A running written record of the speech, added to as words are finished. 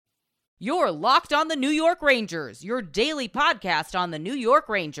You're Locked on the New York Rangers, your daily podcast on the New York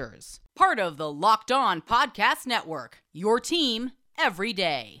Rangers. Part of the Locked On Podcast Network, your team every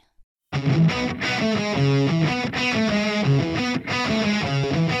day.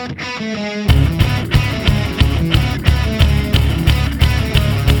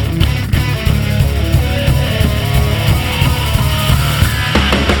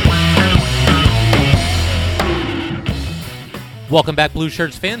 Welcome back, Blue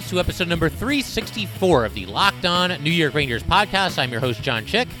Shirts fans, to episode number 364 of the Locked On New York Rangers podcast. I'm your host, John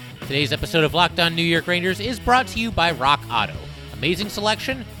Chick. Today's episode of Locked On New York Rangers is brought to you by Rock Auto. Amazing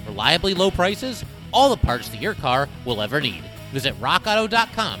selection, reliably low prices, all the parts that your car will ever need. Visit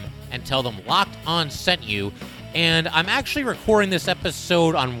rockauto.com and tell them Locked On sent you. And I'm actually recording this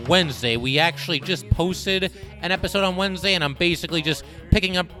episode on Wednesday. We actually just posted an episode on Wednesday, and I'm basically just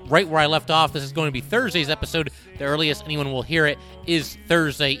picking up right where I left off. This is going to be Thursday's episode. The earliest anyone will hear it is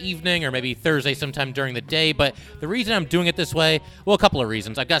Thursday evening, or maybe Thursday sometime during the day. But the reason I'm doing it this way, well, a couple of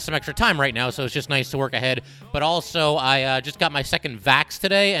reasons. I've got some extra time right now, so it's just nice to work ahead. But also, I just got my second vax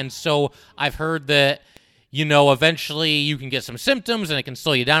today, and so I've heard that, you know, eventually you can get some symptoms and it can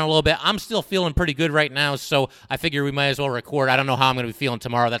slow you down a little bit. I'm still feeling pretty good right now, so I figure we might as well record. I don't know how I'm going to be feeling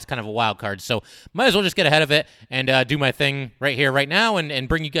tomorrow. That's kind of a wild card. So might as well just get ahead of it and do my thing right here, right now, and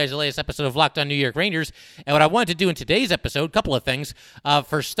bring you guys the latest episode of Locked On New York Rangers. And what I wanted to do in today's episode, a couple of things.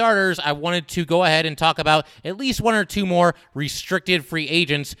 For starters, I wanted to go ahead and talk about at least one or two more restricted free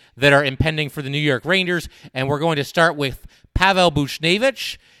agents that are impending for the New York Rangers. And we're going to start with Pavel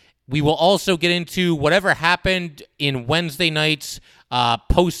Buchnevich. We will also get into whatever happened in Wednesday night's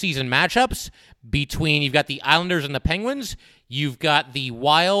postseason matchups between, you've got the Islanders and the Penguins, you've got the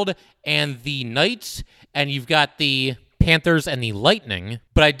Wild and the Knights, and you've got the Panthers and the Lightning.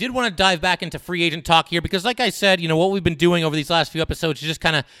 But I did want to dive back into free agent talk here because, like I said, you know, what we've been doing over these last few episodes is just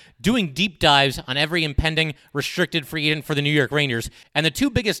kind of doing deep dives on every impending restricted free agent for the New York Rangers. And the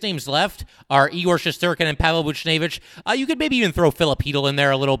two biggest names left are Igor Shesterkin and Pavel Buchnevich. You could maybe even throw Filip Chytil in there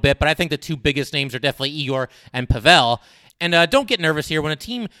a little bit, but I think the two biggest names are definitely Igor and Pavel. And don't get nervous here. When a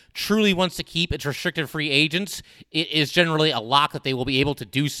team truly wants to keep its restricted free agents, it is generally a lock that they will be able to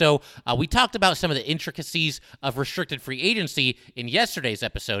do so. We talked about some of the intricacies of restricted free agency in yesterday's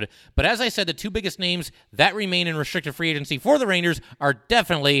episode. But as I said, the two biggest names that remain in restricted free agency for the Rangers are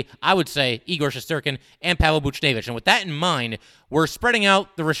definitely, I would say, Igor Shesterkin and Pavel Buchnevich. And with that in mind, we're spreading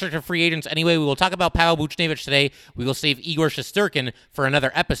out the restricted free agents anyway. We will talk about Pavel Buchnevich today. We will save Igor Shesterkin for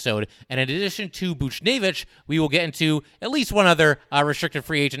another episode. And in addition to Buchnevich, we will get into at least one other restricted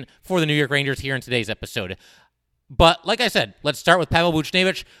free agent for the New York Rangers here in today's episode. But like I said, let's start with Pavel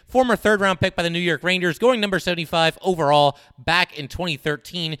Buchnevich, former third-round pick by the New York Rangers, going number 75 overall back in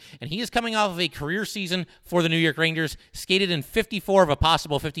 2013, and he is coming off of a career season for the New York Rangers, skated in 54 of a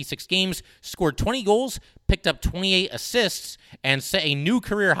possible 56 games, scored 20 goals, picked up 28 assists, and set a new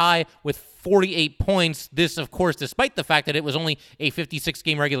career high with 48 points. This, of course, despite the fact that it was only a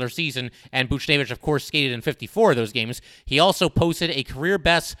 56-game regular season, and Buchnevich, of course, skated in 54 of those games. He also posted a career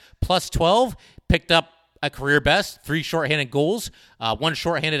best plus 12, picked up a career best, 3 shorthanded goals, 1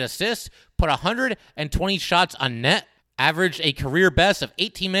 shorthanded assist, put 120 shots on net, averaged a career best of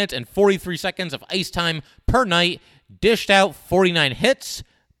 18 minutes and 43 seconds of ice time per night, dished out 49 hits,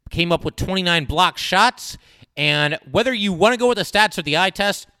 came up with 29 blocked shots, and whether you want to go with the stats or the eye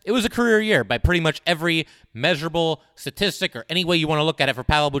test, it was a career year by pretty much every measurable statistic or any way you want to look at it for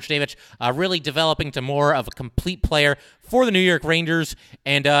Pavel Buchnevich, really developing to more of a complete player for the New York Rangers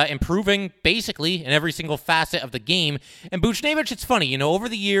and improving basically in every single facet of the game. And Buchnevich, it's funny, you know, over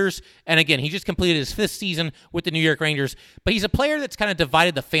the years, and again, he just completed his 5th season with the New York Rangers, but he's a player that's kind of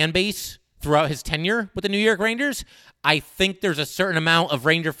divided the fan base throughout his tenure with the New York Rangers. I think there's a certain amount of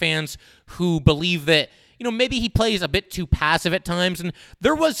Ranger fans who believe that, you know, maybe he plays a bit too passive at times, and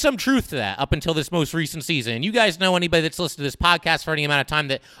there was some truth to that up until this most recent season. And you guys know, anybody that's listened to this podcast for any amount of time,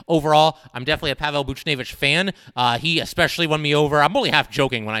 that overall, I'm definitely a Pavel Buchnevich fan. He especially won me over. I'm only half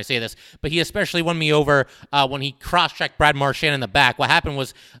joking when I say this, but he especially won me over when he cross-checked Brad Marchand in the back. What happened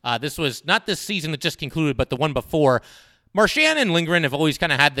was, this was not this season that just concluded, but the one before. Marchand and Lindgren have always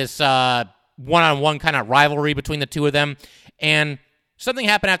kind of had this one-on-one kind of rivalry between the two of them, and something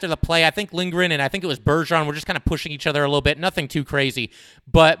happened after the play. I think Lindgren and I think it was Bergeron were just kind of pushing each other a little bit. Nothing too crazy.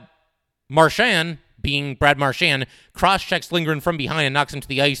 But Marchand, being Brad Marchand, cross-checks Lindgren from behind and knocks him to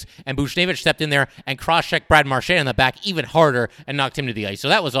the ice, and Buchnevich stepped in there and cross-checked Brad Marchand in the back even harder and knocked him to the ice. So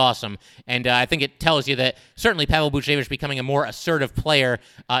that was awesome, and I think it tells you that certainly Pavel Buchnevich becoming a more assertive player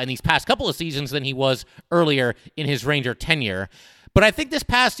in these past couple of seasons than he was earlier in his Ranger tenure. But I think this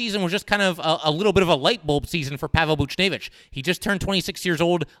past season was just kind of a little bit of a light bulb season for Pavel Buchnevich. He just turned 26 years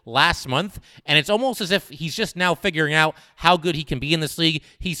old last month, and it's almost as if he's just now figuring out how good he can be in this league.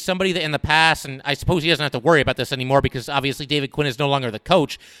 He's somebody that in the past, and I suppose he doesn't have to worry about this anymore because obviously David Quinn is no longer the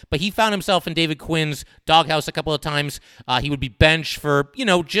coach, but he found himself in David Quinn's doghouse a couple of times. He would be benched for,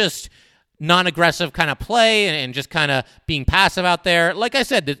 just non-aggressive kind of play and just kind of being passive out there. Like I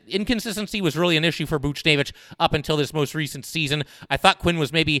said, the inconsistency was really an issue for Buchnevich up until this most recent season. I thought Quinn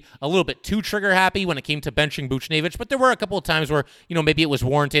was maybe a little bit too trigger-happy when it came to benching Buchnevich, but there were a couple of times where, maybe it was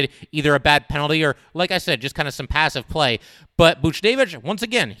warranted, either a bad penalty or, like I said, just kind of some passive play. But Buchnevich, once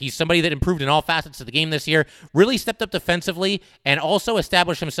again, he's somebody that improved in all facets of the game this year, really stepped up defensively, and also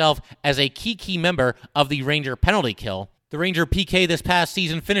established himself as a key member of the Ranger penalty kill. The Ranger PK this past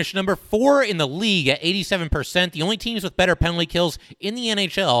season finished number 4 in the league at 87%. The only teams with better penalty kills in the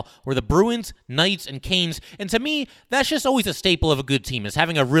NHL were the Bruins, Knights, and Canes. And to me, that's just always a staple of a good team, is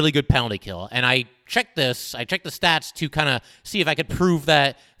having a really good penalty kill. And I checked the stats to kind of see if I could prove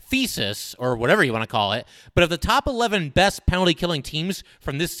that thesis, or whatever you want to call it. But of the top 11 best penalty killing teams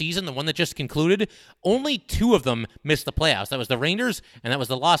from this season, the one that just concluded, only 2 of them missed the playoffs. That was the Rangers and that was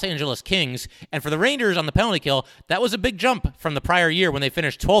the Los Angeles Kings. And for the Rangers on the penalty kill, that was a big jump from the prior year when they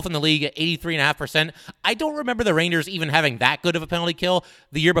finished 12th in the league at 83.5%. I don't remember the Rangers even having that good of a penalty kill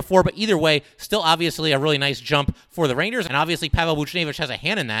the year before, but either way, still obviously a really nice jump for the Rangers. And obviously Pavel Buchnevich has a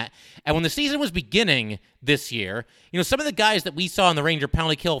hand in that. And when the season was beginning this year, some of the guys that we saw in the Ranger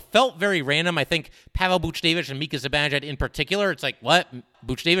penalty kill felt very random. I think Pavel Buchnevich and Mika Zibanejad in particular, it's like, what?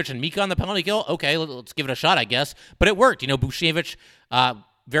 Buchnevich and Mika on the penalty kill? Okay, let's give it a shot, I guess. But it worked. Buchnevich,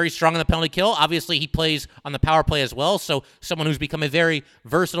 very strong on the penalty kill. Obviously, he plays on the power play as well, so someone who's become a very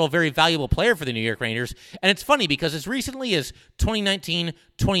versatile, very valuable player for the New York Rangers. And it's funny because as recently as 2019,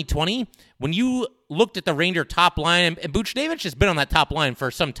 2020, when you looked at the Ranger top line, and Buchnevich has been on that top line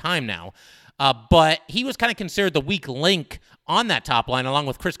for some time now, but he was kind of considered the weak link on that top line, along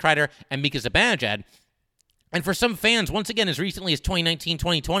with Chris Kreider and Mika Zibanejad. And for some fans, once again, as recently as 2019,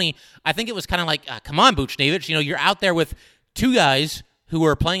 2020, I think it was kind of like, come on, Buchnevich, you're out there with 2 guys who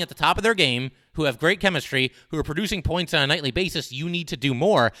are playing at the top of their game, who have great chemistry, who are producing points on a nightly basis. You need to do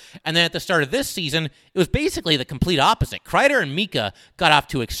more. And then at the start of this season, it was basically the complete opposite. Kreider and Mika got off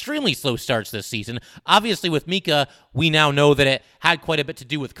to extremely slow starts this season. Obviously, with Mika, we now know that it had quite a bit to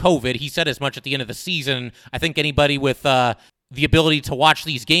do with COVID. He said as much at the end of the season. I think anybody with the ability to watch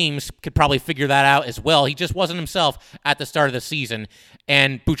these games could probably figure that out as well. He just wasn't himself at the start of the season.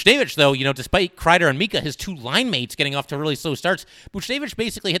 And Buchnevich, though, despite Kreider and Mika, his 2 line mates getting off to really slow starts, Buchnevich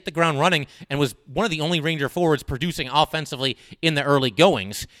basically hit the ground running and was one of the only Ranger forwards producing offensively in the early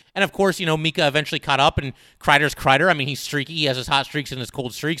goings. And of course, Mika eventually caught up, and Kreider's Kreider. I mean, he's streaky. He has his hot streaks and his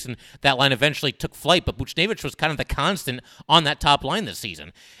cold streaks, and that line eventually took flight. But Buchnevich was kind of the constant on that top line this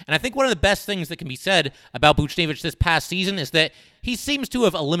season. And I think one of the best things that can be said about Buchnevich this past season is that he seems to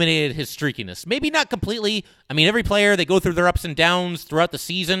have eliminated his streakiness. Maybe not completely. I mean, every player, they go through their ups and downs throughout the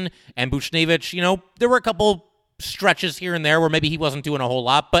season, and Buchnevich, there were a couple stretches here and there where maybe he wasn't doing a whole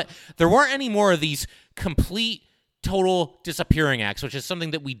lot, but there weren't any more of these complete, total disappearing acts, which is something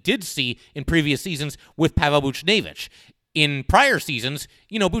that we did see in previous seasons with Pavel Buchnevich. In prior seasons,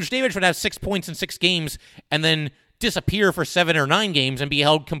 Buchnevich would have 6 points in 6 games and then disappear for 7 or 9 games and be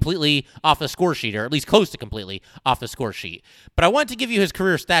held completely off the score sheet, or at least close to completely off the score sheet. But I want to give you his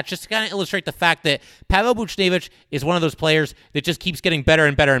career stats just to kind of illustrate the fact that Pavel Buchnevich is one of those players that just keeps getting better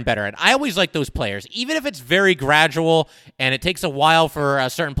and better and better. And I always like those players, even if it's very gradual and it takes a while for a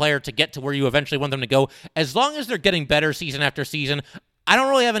certain player to get to where you eventually want them to go. As long as they're getting better season after season, I don't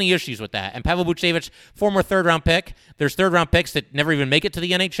really have any issues with that. And Pavel Buchnevich, former third-round pick. There's third-round picks that never even make it to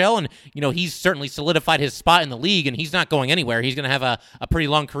the NHL, and, he's certainly solidified his spot in the league, and he's not going anywhere. He's going to have a pretty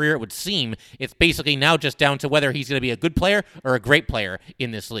long career, it would seem. It's basically now just down to whether he's going to be a good player or a great player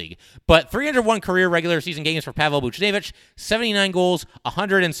in this league. But 301 career regular season games for Pavel Buchnevich, 79 goals,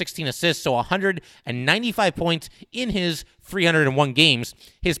 116 assists, so 195 points in his 301 games.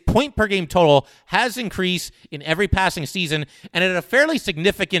 His point-per-game total has increased in every passing season, and at a fairly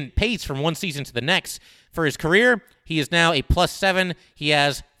significant pace from one season to the next. For his career, he is now a +7. He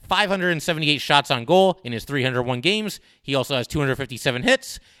has 578 shots on goal in his 301 games. He also has 257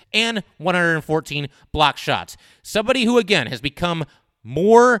 hits and 114 block shots. Somebody who, again, has become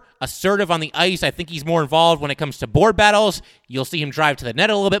more assertive on the ice. I think he's more involved when it comes to board battles. You'll see him drive to the net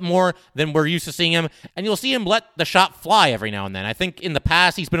a little bit more than we're used to seeing him, and you'll see him let the shot fly every now and then. I think in the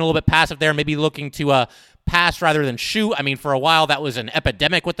past he's been a little bit passive there, maybe looking to pass rather than shoot. I mean, for a while that was an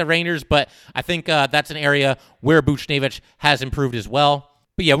epidemic with the Rangers, but I think that's an area where Buchnevich has improved as well.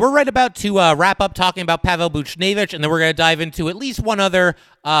 But yeah, we're right about to wrap up talking about Pavel Buchnevich, and then we're going to dive into at least one other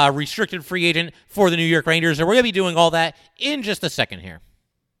restricted free agent for the New York Rangers, and we're going to be doing all that in just a second here.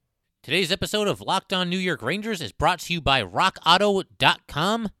 Today's episode of Locked On New York Rangers is brought to you by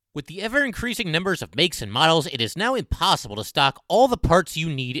RockAuto.com. With the ever-increasing numbers of makes and models, it is now impossible to stock all the parts you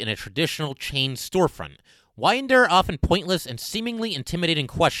need in a traditional chain storefront. Why endure often pointless and seemingly intimidating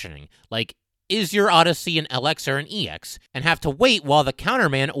questioning, like, is your Odyssey an LX or an EX, and have to wait while the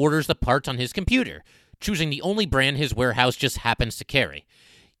counterman orders the parts on his computer, choosing the only brand his warehouse just happens to carry?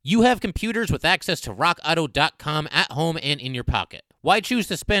 You have computers with access to RockAuto.com at home and in your pocket. Why choose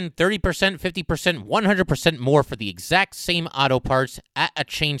to spend 30%, 50%, 100% more for the exact same auto parts at a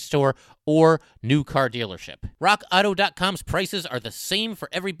chain store or new car dealership? RockAuto.com's prices are the same for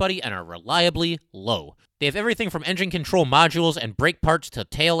everybody and are reliably low. They have everything from engine control modules and brake parts to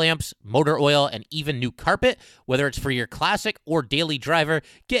tail lamps, motor oil, and even new carpet. Whether it's for your classic or daily driver,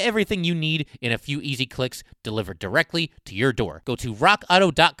 get everything you need in a few easy clicks delivered directly to your door. Go to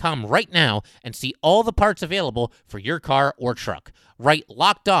rockauto.com right now and see all the parts available for your car or truck. Write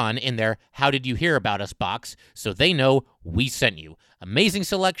Locked On in their How Did You Hear About Us box so they know we sent you. Amazing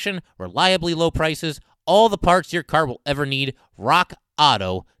selection, reliably low prices, all the parts your car will ever need.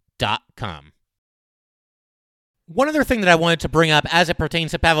 rockauto.com. One other thing that I wanted to bring up as it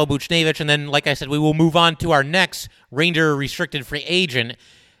pertains to Pavel Buchnevich, and then, like I said, we will move on to our next Ranger restricted free agent,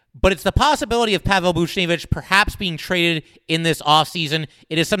 but it's the possibility of Pavel Buchnevich perhaps being traded in this offseason.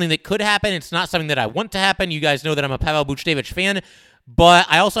 It is something that could happen. It's not something that I want to happen. You guys know that I'm a Pavel Buchnevich fan, but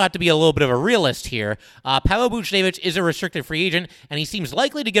I also have to be a little bit of a realist here. Pavel Buchnevich is a restricted free agent, and he seems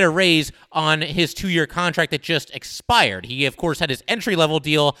likely to get a raise on his 2-year contract that just expired. He, of course, had his entry-level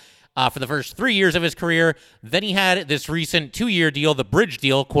deal for the first 3 years of his career. Then he had this recent 2-year deal, the bridge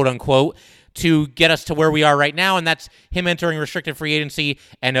deal, quote-unquote, to get us to where we are right now, and that's him entering restricted free agency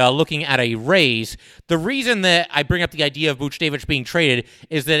and looking at a raise. The reason that I bring up the idea of Buchnevich being traded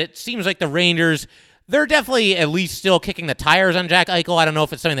is that it seems like the Rangers, they're definitely at least still kicking the tires on Jack Eichel. I don't know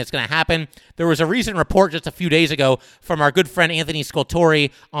if it's something that's going to happen. There was a recent report just a few days ago from our good friend Anthony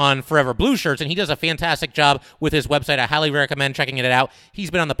Scultori on Forever Blue Shirts, and he does a fantastic job with his website. I highly recommend checking it out. He's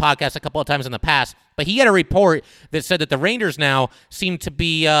been on the podcast a couple of times in the past, but he had a report that said that the Rangers now seem to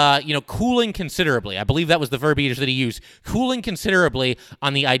be, cooling considerably. I believe that was the verbiage that he used, cooling considerably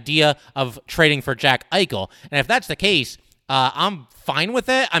on the idea of trading for Jack Eichel. And if that's the case, I'm fine with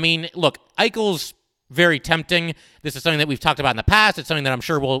it. I mean, look, Eichel's very tempting. This is something that we've talked about in the past. It's something that I'm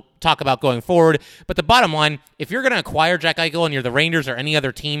sure we'll talk about going forward. But the bottom line, if you're going to acquire Jack Eichel and you're the Rangers or any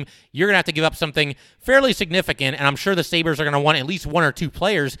other team, you're going to have to give up something fairly significant. And I'm sure the Sabres are going to want at least 1 or 2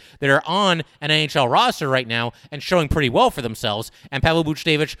 players that are on an NHL roster right now and showing pretty well for themselves. And Pavel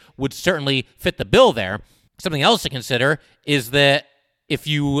Buchnevich would certainly fit the bill there. Something else to consider is that if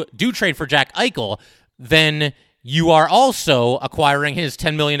you do trade for Jack Eichel, then you are also acquiring his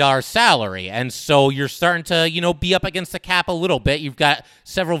 $10 million salary. And so you're starting to, be up against the cap a little bit. You've got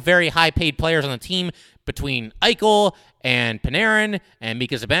several very high-paid players on the team between Eichel and Panarin and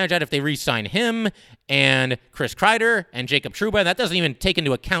Mika Zibanejad if they re-sign him, and Chris Kreider and Jacob Trouba. And that doesn't even take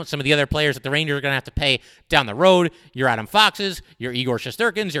into account some of the other players that the Rangers are going to have to pay down the road. Your Adam Foxes, your Igor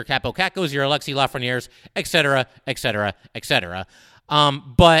Shesterkins, your Capo Kakos, your Alexis Lafrenières, et cetera, et cetera, et cetera.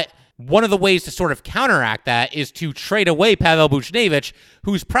 But one of the ways to sort of counteract that is to trade away Pavel Buchnevich,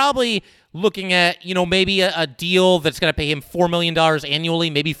 who's probably looking at, maybe a deal that's going to pay him $4 million annually,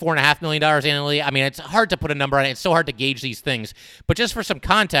 maybe $4.5 million annually. I mean, it's hard to put a number on it. It's so hard to gauge these things. But just for some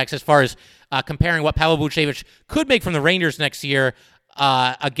context, as far as comparing what Pavel Buchnevich could make from the Rangers next year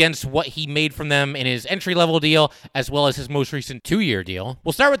against what he made from them in his entry-level deal, as well as his most recent 2-year deal.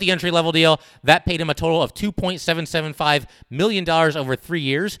 We'll start with the entry-level deal. That paid him a total of $2.775 million over 3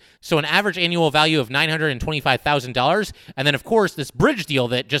 years, so an average annual value of $925,000. And then, of course, this bridge deal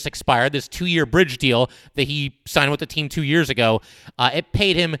that just expired, this 2-year bridge deal that he signed with the team 2 years ago, it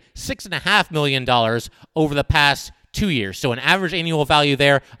paid him $6.5 million over the past 2 years. So an average annual value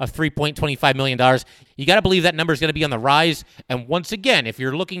there of $3.25 million. You got to believe that number is going to be on the rise. And once again, if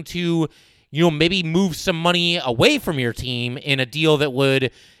you're looking to, maybe move some money away from your team in a deal that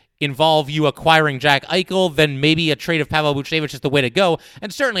would involve you acquiring Jack Eichel, then maybe a trade of Pavel Buchnevich is the way to go.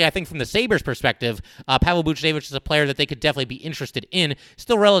 And certainly, I think from the Sabres' perspective, Pavel Buchnevich is a player that they could definitely be interested in.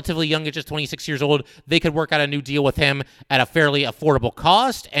 Still relatively young, at just 26 years old. They could work out a new deal with him at a fairly affordable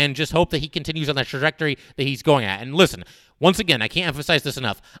cost and just hope that he continues on the trajectory that he's going at. And listen, Once again, I can't emphasize this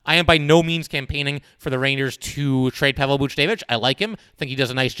enough. I am by no means campaigning for the Rangers to trade Pavel Buchnevich. I like him. I think he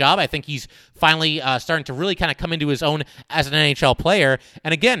does a nice job. I think he's finally starting to really kind of come into his own as an NHL player.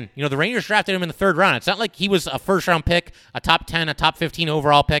 And again, the Rangers drafted him in the third round. It's not like he was a first-round pick, a top 10, a top 15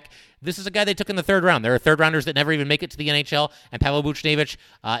 overall pick. This is a guy they took in the third round. There are third-rounders that never even make it to the NHL, and Pavel Buchnevich,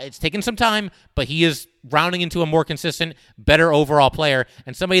 it's taken some time, but he is rounding into a more consistent, better overall player,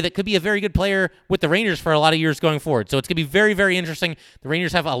 and somebody that could be a very good player with the Rangers for a lot of years going forward. So it's going to be very, very interesting. The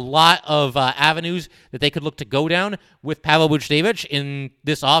Rangers have a lot of avenues that they could look to go down with Pavel Buchnevich in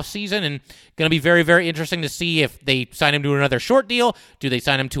this offseason, and going to be very, very interesting to see if they sign him to another short deal. Do they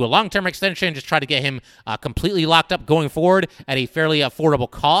sign him to a long-term extension, just try to get him completely locked up going forward at a fairly affordable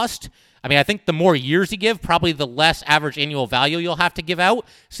cost? I mean, I think the more years you give, probably the less average annual value you'll have to give out,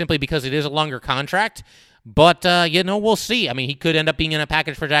 simply because it is a longer contract. But, we'll see. I mean, he could end up being in a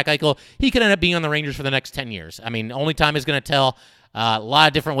package for Jack Eichel. He could end up being on the Rangers for the next 10 years. I mean, only time is going to tell. A lot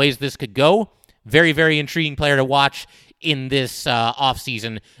of different ways this could go. Very, very intriguing player to watch in this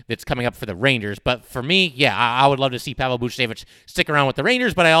offseason that's coming up for the Rangers. But for me, I would love to see Pavel Buchnevich stick around with the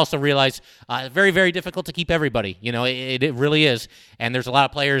Rangers, but I also realize very, very difficult to keep everybody. It really is. And there's a lot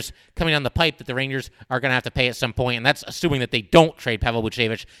of players coming down the pipe that the Rangers are going to have to pay at some point, and that's assuming that they don't trade Pavel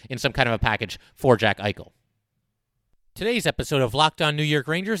Buchnevich in some kind of a package for Jack Eichel. Today's episode of Locked On New York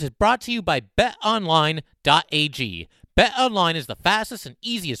Rangers is brought to you by BetOnline.ag. BetOnline is the fastest and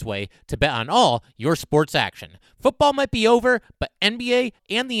easiest way to bet on all your sports action. Football might be over, but NBA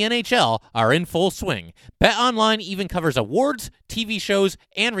and the NHL are in full swing. BetOnline even covers awards, TV shows,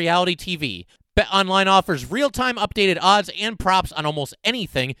 and reality TV. BetOnline offers real-time updated odds and props on almost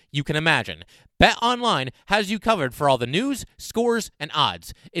anything you can imagine. BetOnline has you covered for all the news, scores, and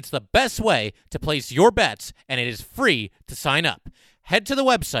odds. It's the best way to place your bets, and it is free to sign up. Head to the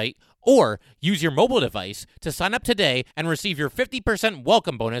website or use your mobile device to sign up today and receive your 50%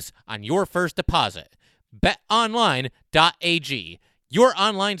 welcome bonus on your first deposit. BetOnline.ag, your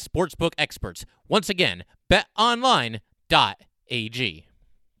online sportsbook experts. Once again, BetOnline.ag.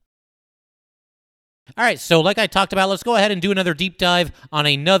 All right, so like I talked about, let's go ahead and do another deep dive on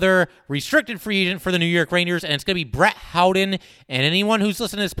another restricted free agent for the New York Rangers, and it's going to be Brett Howden. And anyone who's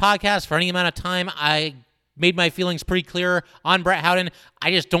listened to this podcast for any amount of time, I made my feelings pretty clear on Brett Howden. I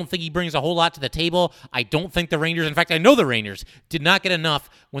just don't think he brings a whole lot to the table. I don't think the Rangers, in fact, I know the Rangers did not get enough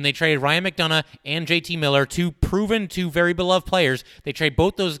when they traded Ryan McDonagh and JT Miller, two very beloved players. They trade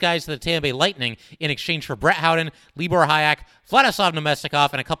both those guys to the Tampa Bay Lightning in exchange for Brett Howden, Libor Hajek, Vladislav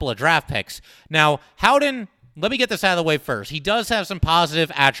Namestnikov, and a couple of draft picks. Now, Howden, let me get this out of the way first. He does have some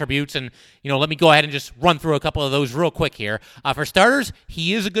positive attributes, and let me go ahead and just run through a couple of those real quick here. For starters,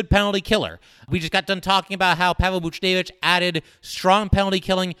 he is a good penalty killer. We just got done talking about how Pavel Buchnevich added strong penalty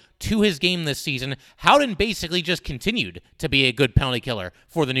killing to his game this season. Howden basically just continued to be a good penalty killer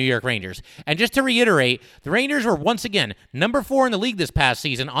for the New York Rangers. And just to reiterate, the Rangers were once again number 4 in the league this past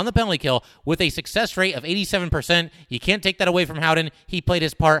season on the penalty kill with a success rate of 87%. You can't take that away from Howden. He played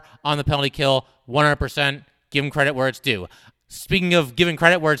his part on the penalty kill 100%. Give him credit where it's due. Speaking of giving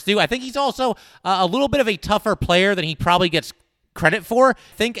credit where it's due, I think he's also a little bit of a tougher player than he probably gets credit for.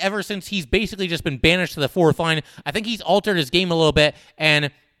 I think ever since he's basically just been banished to the fourth line, I think he's altered his game a little bit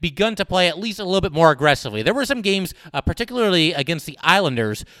and begun to play at least a little bit more aggressively. There were some games, particularly against the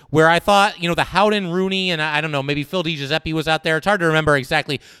Islanders, where I thought, the Howden, Rooney, and I don't know, maybe Phil DiGiuseppe was out there. It's hard to remember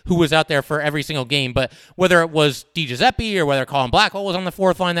exactly who was out there for every single game, but whether it was DiGiuseppe or whether Colin Blackwell was on the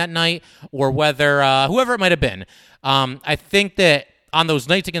fourth line that night or whether whoever it might have been, I think that on those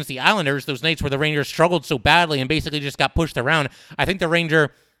nights against the Islanders, those nights where the Rangers struggled so badly and basically just got pushed around, I think the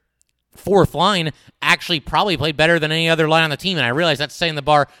Ranger fourth line actually probably played better than any other line on the team, and I realize that's setting the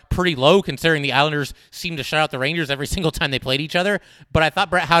bar pretty low considering the Islanders seemed to shut out the Rangers every single time they played each other, but I thought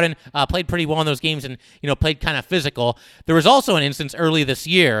Brett Howden played pretty well in those games and played kind of physical. There was also an instance early this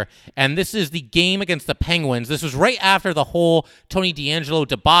year, and this is the game against the Penguins. This was right after the whole Tony DeAngelo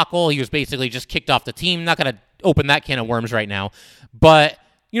debacle. He was basically just kicked off the team. Not going to open that can of worms right now, but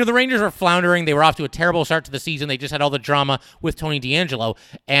the Rangers were floundering. They were off to a terrible start to the season. They just had all the drama with Tony DeAngelo.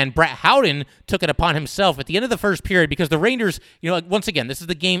 And Brett Howden took it upon himself at the end of the first period because the Rangers, once again, this is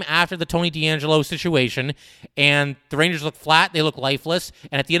the game after the Tony DeAngelo situation. And the Rangers look flat. They look lifeless.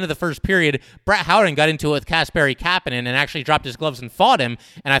 And at the end of the first period, Brett Howden got into it with Kasperi Kapanen and actually dropped his gloves and fought him.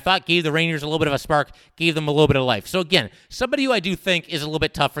 And I thought gave the Rangers a little bit of a spark, gave them a little bit of life. So again, somebody who I do think is a little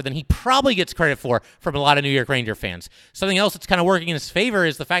bit tougher than he probably gets credit for from a lot of New York Ranger fans. Something else that's kind of working in his favor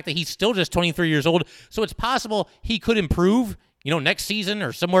is the fact that he's still just 23 years old, so it's possible he could improve next season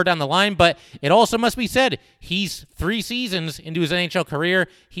or somewhere down the line. But it also must be said, he's 3 seasons into his NHL career.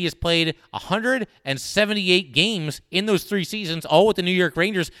 He has played 178 games in those 3 seasons, all with the New York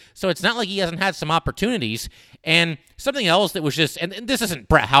Rangers. So it's not like he hasn't had some opportunities. And something else that was just, and this isn't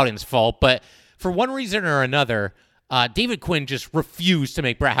Brett Howden's fault, but for one reason or another, David Quinn just refused to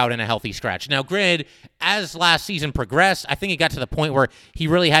make Brett Howden a healthy scratch. Now, granted, as last season progressed, I think it got to the point where he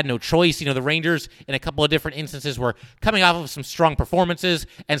really had no choice. The Rangers, in a couple of different instances, were coming off of some strong performances,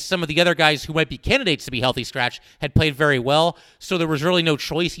 and some of the other guys who might be candidates to be healthy scratch had played very well, so there was really no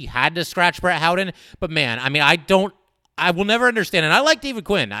choice. He had to scratch Brett Howden. But, man, I will never understand, and I like David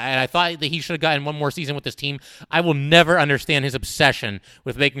Quinn, and I thought that he should have gotten one more season with this team. I will never understand his obsession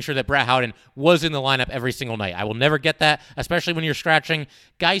with making sure that Brett Howden was in the lineup every single night. I will never get that, especially when you're scratching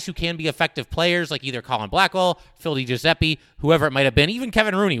guys who can be effective players, like either Colin Blackwell, Phil DiGiuseppe, whoever it might have been. Even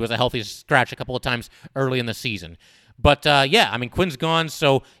Kevin Rooney was a healthy scratch a couple of times early in the season. But, Quinn's gone,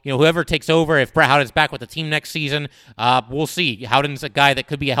 so, whoever takes over, if Brett Howden's back with the team next season, we'll see. Howden's a guy that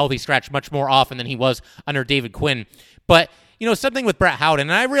could be a healthy scratch much more often than he was under David Quinn. But, something with Brett Howden,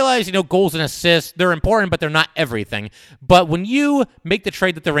 and I realize, goals and assists, they're important, but they're not everything. But when you make the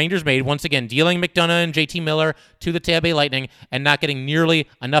trade that the Rangers made, once again, dealing McDonough and JT Miller to the Tampa Bay Lightning and not getting nearly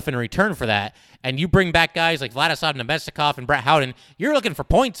enough in return for that, and you bring back guys like Vladislav Namestnikov and Brett Howden, you're looking for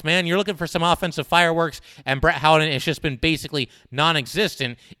points, man. You're looking for some offensive fireworks, and Brett Howden has just been basically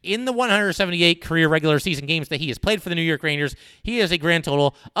non-existent. In the 178 career regular season games that he has played for the New York Rangers, he has a grand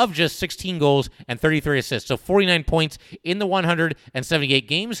total of just 16 goals and 33 assists, so 49 points in the 178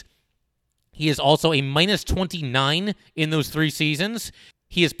 games. He is also a minus 29 in those 3 seasons.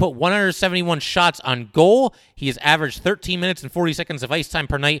 He has put 171 shots on goal. He has averaged 13 minutes and 40 seconds of ice time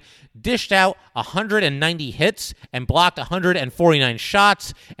per night, dished out 190 hits, and blocked 149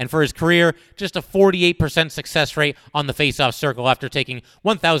 shots. And for his career, just a 48% success rate on the faceoff circle after taking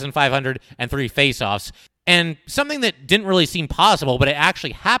 1,503 faceoffs. And something that didn't really seem possible, but it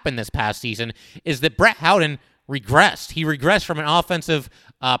actually happened this past season, is that Brett Howden regressed. He regressed from an offensive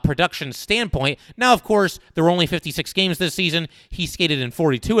production standpoint. Now, of course, there were only 56 games this season. He skated in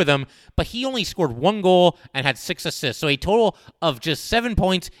 42 of them, but he only scored 1 goal and had 6 assists. So a total of just 7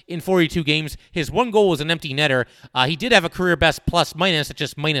 points in 42 games. His 1 goal was an empty netter. He did have a career best plus-minus at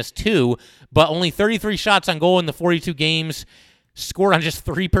just -2, but only 33 shots on goal in the 42 games. Scored on just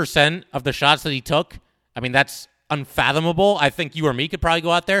 3% of the shots that he took. That's unfathomable. I think you or me could probably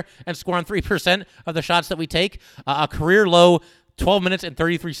go out there and score on 3% of the shots that we take. A career low 12 minutes and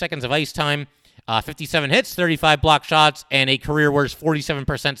 33 seconds of ice time, 57 hits, 35 block shots, and a career worst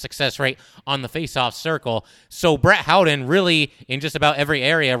 47% success rate on the faceoff circle. So Brett Howden really, in just about every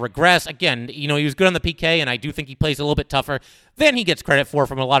area, regressed. Again, he was good on the PK, and I do think he plays a little bit tougher than he gets credit for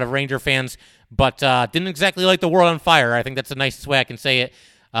from a lot of Ranger fans, but didn't exactly light the world on fire. I think that's the nicest way I can say it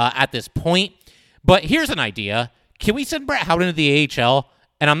at this point. But here's an idea. Can we send Brett Howden to the AHL?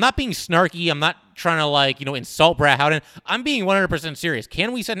 And I'm not being snarky. I'm not trying to, insult Brett Howden. I'm being 100% serious.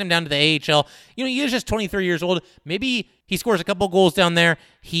 Can we send him down to the AHL? He is just 23 years old. Maybe he scores a couple goals down there.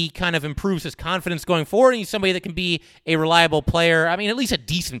 He kind of improves his confidence going forward. And he's somebody that can be a reliable player. At least a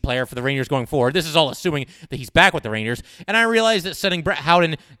decent player for the Rangers going forward. This is all assuming that he's back with the Rangers. And I realize that sending Brett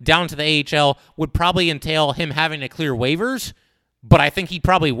Howden down to the AHL would probably entail him having to clear waivers. But I think he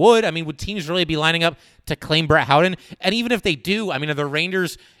probably would. Would teams really be lining up to claim Brett Howden? And even if they do, are the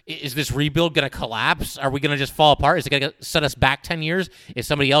Rangers, is this rebuild going to collapse? Are we going to just fall apart? Is it going to set us back 10 years if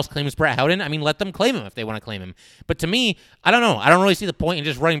somebody else claims Brett Howden? Let them claim him if they want to claim him. But to me, I don't know. I don't really see the point in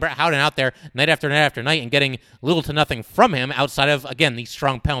just running Brett Howden out there night after night after night and getting little to nothing from him outside of, again, the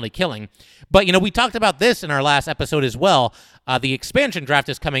strong penalty killing. But, we talked about this in our last episode as well. The expansion draft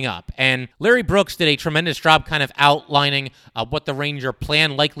is coming up, and Larry Brooks did a tremendous job kind of outlining what the Ranger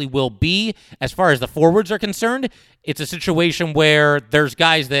plan likely will be as far as the forwards are concerned. It's a situation where there's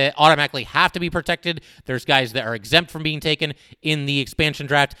guys that automatically have to be protected. There's guys that are exempt from being taken in the expansion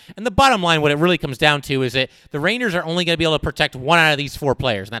draft. And the bottom line, what it really comes down to is that the Rangers are only going to be able to protect 1 out of these 4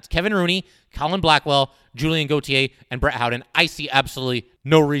 players, and that's Kevin Rooney, Colin Blackwell, Julien Gauthier, and Brett Howden. I see absolutely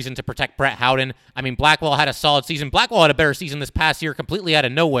no reason to protect Brett Howden. Blackwell had a solid season. Blackwell had a better season this past year completely out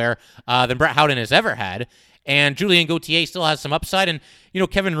of nowhere than Brett Howden has ever had. And Julien Gauthier still has some upside. And,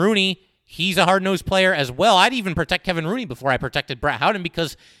 Kevin Rooney, he's a hard-nosed player as well. I'd even protect Kevin Rooney before I protected Brett Howden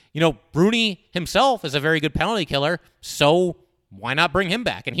because, Rooney himself is a very good penalty killer, so why not bring him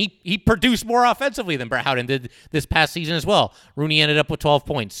back? And he produced more offensively than Brett Howden did this past season as well. Rooney ended up with 12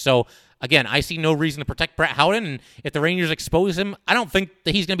 points. So, again, I see no reason to protect Brett Howden, and if the Rangers expose him, I don't think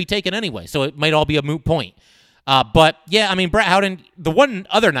that he's going to be taken anyway, so it might all be a moot point. But yeah, I mean, Brett Howden, the one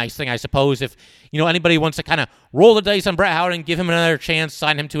other nice thing, I suppose, if anybody wants to kind of roll the dice on Brett Howden, give him another chance,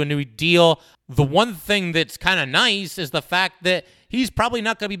 sign him to a new deal. The one thing that's kind of nice is the fact that he's probably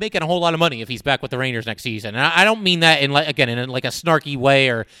not going to be making a whole lot of money if he's back with the Rangers next season. And I don't mean that in a snarky way,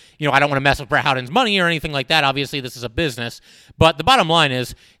 or I don't want to mess with Brett Howden's money or anything like that. Obviously, this is a business. But the bottom line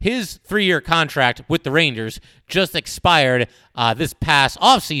is his 3-year contract with the Rangers just expired this past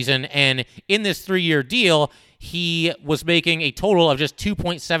offseason, and in this 3-year deal, he was making a total of just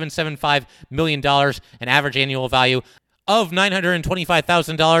 $2.775 million, an average annual value of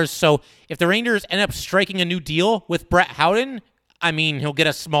 $925,000. So if the Rangers end up striking a new deal with Brett Howden, I mean, he'll get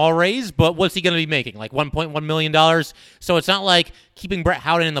a small raise, but what's he going to be making? Like $1.1 million? So it's not like keeping Brett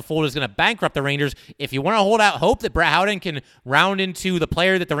Howden in the fold is going to bankrupt the Rangers. If you want to hold out hope that Brett Howden can round into the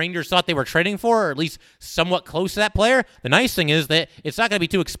player that the Rangers thought they were trading for, or at least somewhat close to that player, the nice thing is that it's not going to be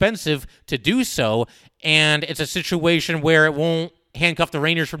too expensive to do so, and it's a situation where it won't handcuff the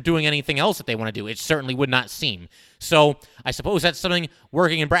Rangers from doing anything else that they want to do. It certainly would not seem. So I suppose that's something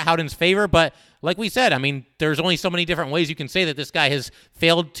working in Brett Howden's favor, but like we said, I mean, there's only so many different ways you can say that this guy has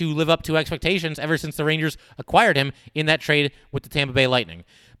failed to live up to expectations ever since the Rangers acquired him in that trade with the Tampa Bay Lightning.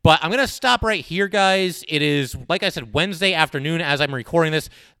 But I'm going to stop right here, guys. It is, like I said, Wednesday afternoon as I'm recording this.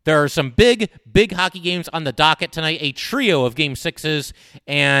 There are some big hockey games on the docket tonight, a trio of Game 6s,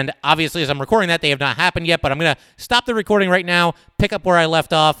 and obviously as I'm recording that, they have not happened yet, but I'm going to stop the recording right now, pick up where I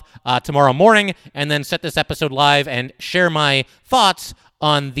left off tomorrow morning, and then set this episode live and share my thoughts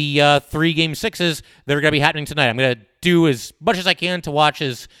on the 3 Game 6s that are going to be happening tonight. I'm going to do as much as I can to watch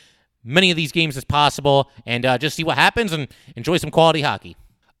as many of these games as possible and just see what happens and enjoy some quality hockey.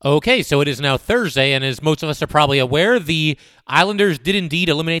 Okay, so it is now Thursday, and as most of us are probably aware, the Islanders did indeed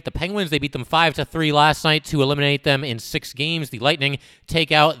eliminate the Penguins. They beat them 5-3 last night to eliminate them in 6 games. The Lightning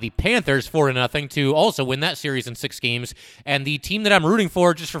take out the Panthers 4-0 to also win that series in 6 games. And the team that I'm rooting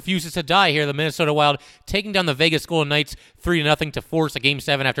for just refuses to die here, the Minnesota Wild, taking down the Vegas Golden Knights 3-0 to force a Game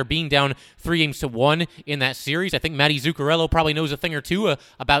 7 after being down 3-1 in that series. I think Matty Zuccarello probably knows a thing or two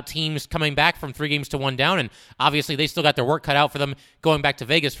about teams coming back from 3-1 down, and obviously they still got their work cut out for them going back to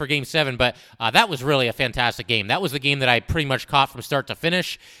Vegas for Game 7, but that was really a fantastic game. That was the game that I pretty much caught from start to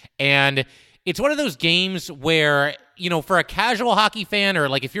finish, and it's one of those games where, for a casual hockey fan, or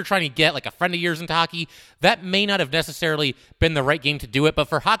like if you're trying to get like a friend of yours into hockey, that may not have necessarily been the right game to do it. But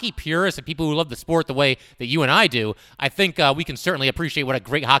for hockey purists and people who love the sport the way that you and I do, I think we can certainly appreciate what a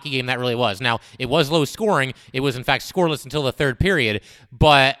great hockey game that really was. Now, it was low scoring. It was, in fact, scoreless until the 3rd period.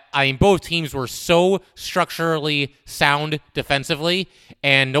 But, I mean, both teams were so structurally sound defensively,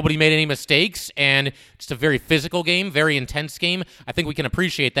 and nobody made any mistakes, and just a very physical game, very intense game. I think we can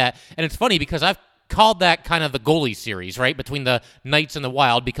appreciate that. And it's funny because I've called that kind of the goalie series, right, between the Knights and the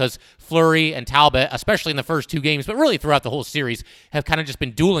Wild, because Fleury and Talbot, especially in the first 2 games, but really throughout the whole series, have kind of just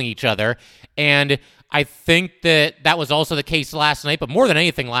been dueling each other. And I think that was also the case last night, but more than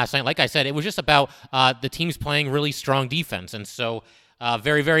anything last night, like I said, it was just about the teams playing really strong defense. And so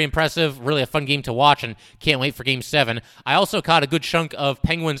very, very impressive, really a fun game to watch, and can't wait for Game 7. I also caught a good chunk of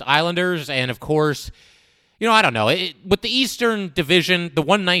Penguins-Islanders, and of course, I don't know. With the Eastern Division, the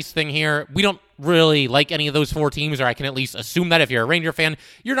one nice thing here, we don't really like any of those 4 teams, or I can at least assume that if you're a Ranger fan,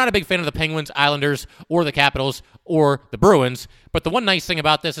 you're not a big fan of the Penguins, Islanders, or the Capitals, or the Bruins. But the one nice thing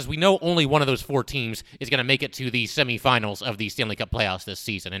about this is we know only one of those 4 teams is going to make it to the semifinals of the Stanley Cup playoffs this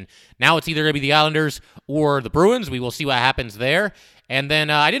season. And now it's either going to be the Islanders or the Bruins. We will see what happens there. And then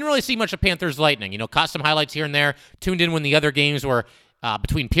I didn't really see much of Panthers Lightning. Caught some highlights here and there, tuned in when the other games were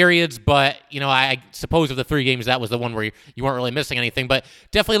between periods, but, I suppose of the 3 games, that was the one where you weren't really missing anything. But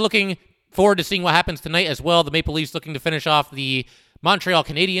definitely looking forward to seeing what happens tonight as well. The Maple Leafs looking to finish off the Montreal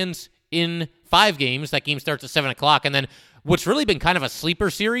Canadiens in 5 games. That game starts at 7 o'clock. And then what's really been kind of a sleeper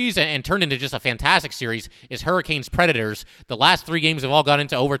series and turned into just a fantastic series is Hurricanes-Predators. The last 3 games have all gone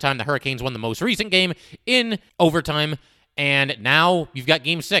into overtime. The Hurricanes won the most recent game in overtime. And now you've got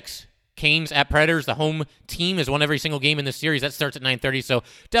Game 6. Canes at Predators. The home team has won every single game in this series. That starts at 9:30, so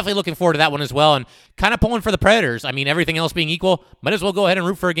definitely looking forward to that one as well, and kind of pulling for the Predators. I mean, everything else being equal, might as well go ahead and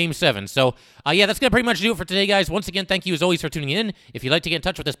root for a Game 7. So, yeah, that's going to pretty much do it for today, guys. Once again, thank you as always for tuning in. If you'd like to get in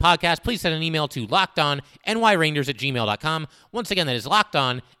touch with this podcast, please send an email to LockedOnNYRangers@gmail.com. Once again, that is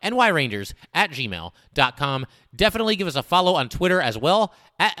LockedOnNYRangers@gmail.com. Definitely give us a follow on Twitter as well,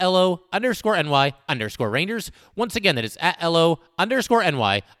 at @LO_NY_Rangers. Once again, that is at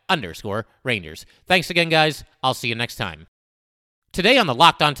 @LO_NY_Rangers. Thanks again, guys. I'll see you next time. Today on the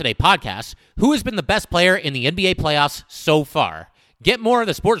Locked On Today podcast, who has been the best player in the NBA playoffs so far? Get more of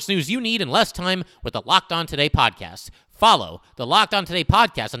the sports news you need in less time with the Locked On Today podcast. Follow the Locked On Today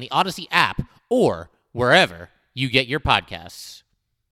podcast on the Odyssey app or wherever you get your podcasts.